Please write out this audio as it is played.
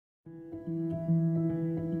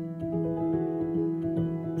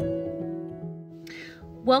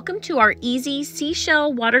Welcome to our easy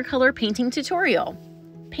seashell watercolor painting tutorial.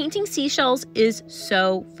 Painting seashells is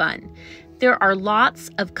so fun. There are lots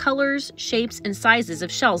of colors, shapes, and sizes of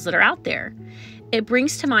shells that are out there. It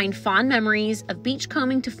brings to mind fond memories of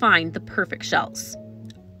beachcombing to find the perfect shells.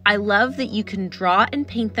 I love that you can draw and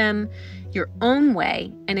paint them your own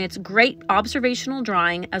way, and it's great observational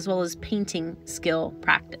drawing as well as painting skill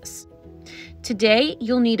practice. Today,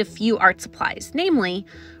 you'll need a few art supplies, namely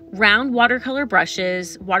round watercolor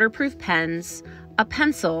brushes, waterproof pens, a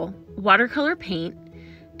pencil, watercolor paint,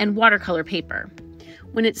 and watercolor paper.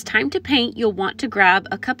 When it's time to paint, you'll want to grab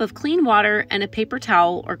a cup of clean water and a paper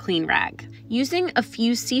towel or clean rag. Using a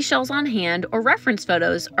few seashells on hand or reference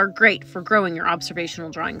photos are great for growing your observational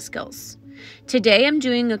drawing skills. Today, I'm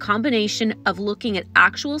doing a combination of looking at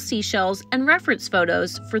actual seashells and reference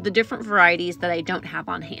photos for the different varieties that I don't have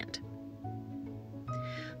on hand.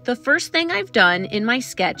 The first thing I've done in my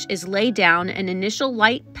sketch is lay down an initial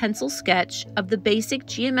light pencil sketch of the basic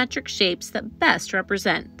geometric shapes that best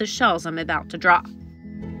represent the shells I'm about to draw.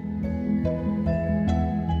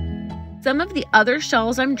 Some of the other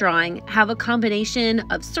shells I'm drawing have a combination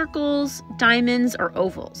of circles, diamonds, or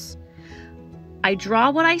ovals. I draw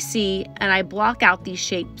what I see and I block out these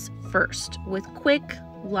shapes first with quick,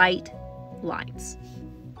 light lines.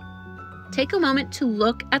 Take a moment to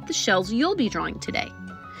look at the shells you'll be drawing today.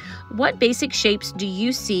 What basic shapes do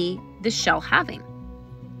you see the shell having?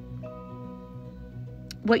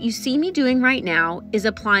 What you see me doing right now is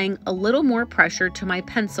applying a little more pressure to my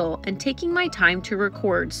pencil and taking my time to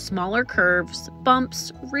record smaller curves,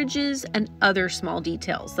 bumps, ridges, and other small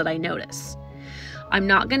details that I notice. I'm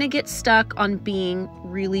not going to get stuck on being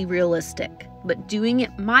really realistic, but doing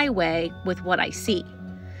it my way with what I see.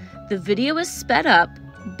 The video is sped up,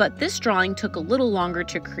 but this drawing took a little longer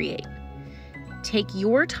to create. Take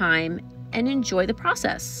your time and enjoy the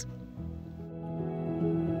process.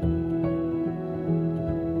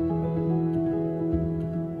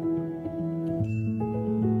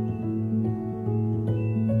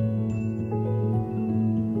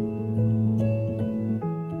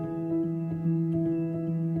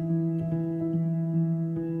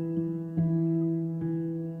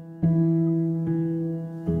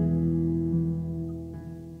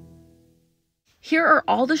 Here are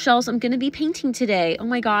all the shells I'm going to be painting today. Oh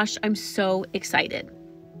my gosh, I'm so excited.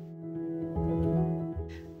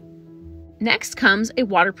 Next comes a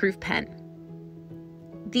waterproof pen.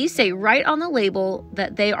 These say right on the label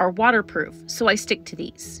that they are waterproof, so I stick to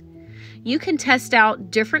these. You can test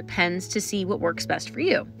out different pens to see what works best for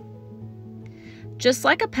you. Just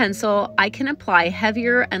like a pencil, I can apply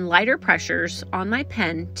heavier and lighter pressures on my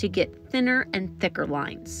pen to get thinner and thicker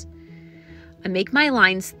lines. I make my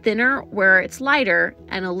lines thinner where it's lighter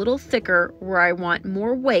and a little thicker where I want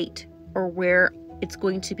more weight or where it's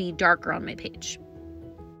going to be darker on my page.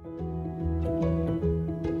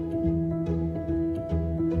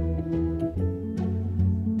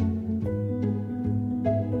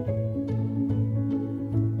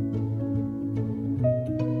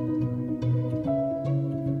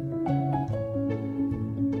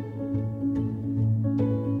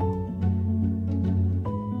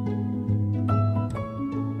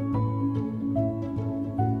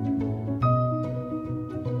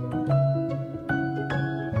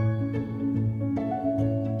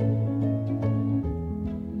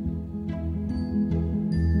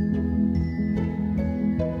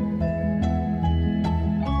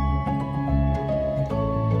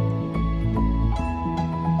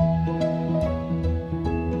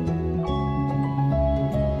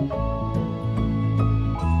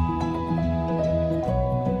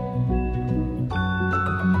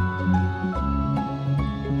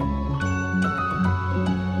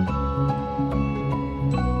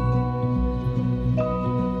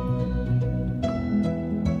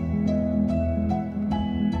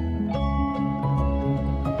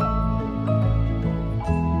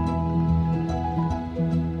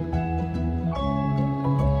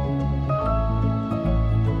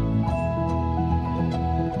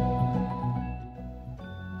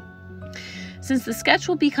 Since the sketch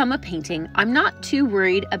will become a painting, I'm not too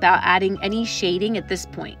worried about adding any shading at this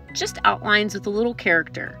point, just outlines with a little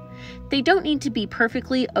character. They don't need to be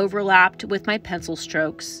perfectly overlapped with my pencil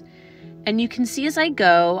strokes. And you can see as I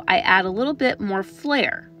go, I add a little bit more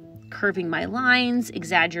flair, curving my lines,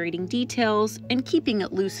 exaggerating details, and keeping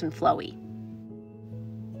it loose and flowy.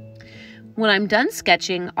 When I'm done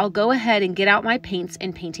sketching, I'll go ahead and get out my paints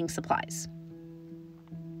and painting supplies.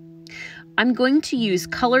 I'm going to use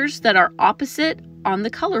colors that are opposite on the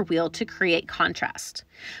color wheel to create contrast.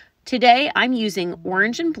 Today I'm using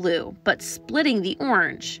orange and blue, but splitting the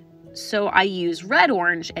orange, so I use red,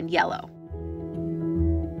 orange, and yellow.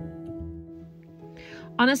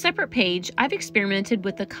 On a separate page, I've experimented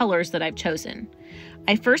with the colors that I've chosen.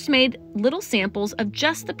 I first made little samples of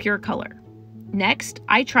just the pure color. Next,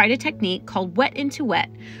 I tried a technique called wet into wet,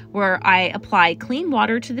 where I apply clean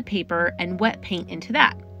water to the paper and wet paint into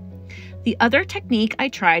that. The other technique I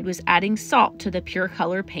tried was adding salt to the pure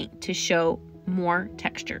color paint to show more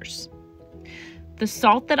textures. The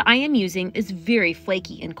salt that I am using is very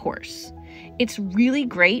flaky and coarse. It's really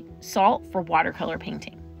great salt for watercolor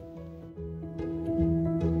painting.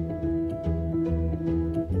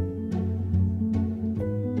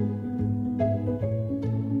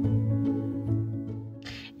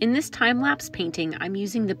 In this time-lapse painting, I'm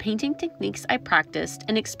using the painting techniques I practiced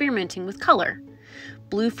and experimenting with color.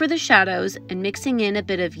 Blue for the shadows and mixing in a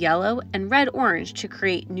bit of yellow and red-orange to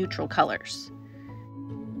create neutral colors.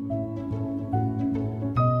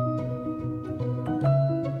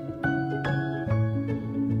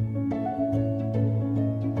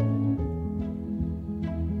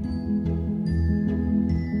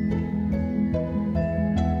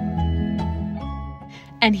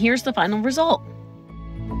 And here's the final result.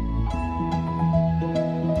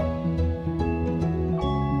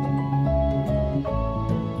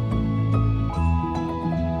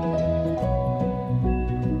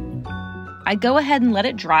 I go ahead and let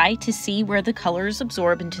it dry to see where the colors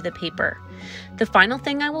absorb into the paper. The final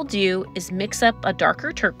thing I will do is mix up a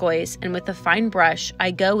darker turquoise, and with a fine brush,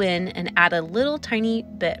 I go in and add a little tiny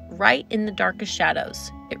bit right in the darkest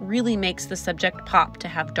shadows. It really makes the subject pop to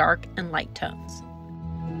have dark and light tones.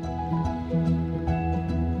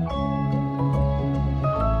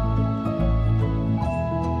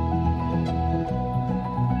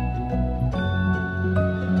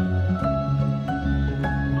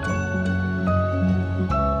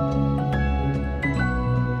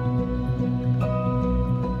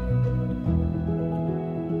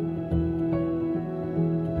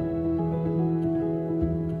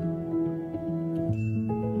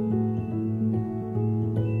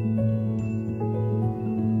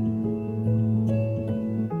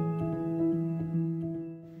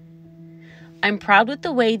 I'm proud with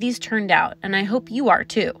the way these turned out, and I hope you are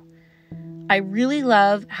too. I really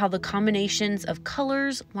love how the combinations of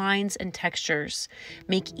colors, lines, and textures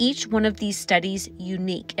make each one of these studies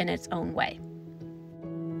unique in its own way.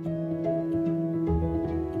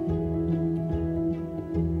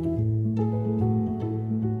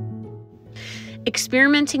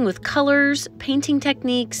 Experimenting with colors, painting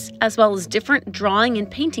techniques, as well as different drawing and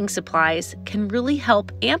painting supplies can really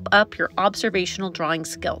help amp up your observational drawing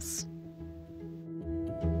skills.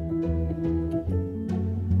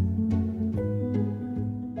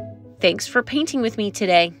 Thanks for painting with me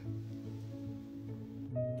today.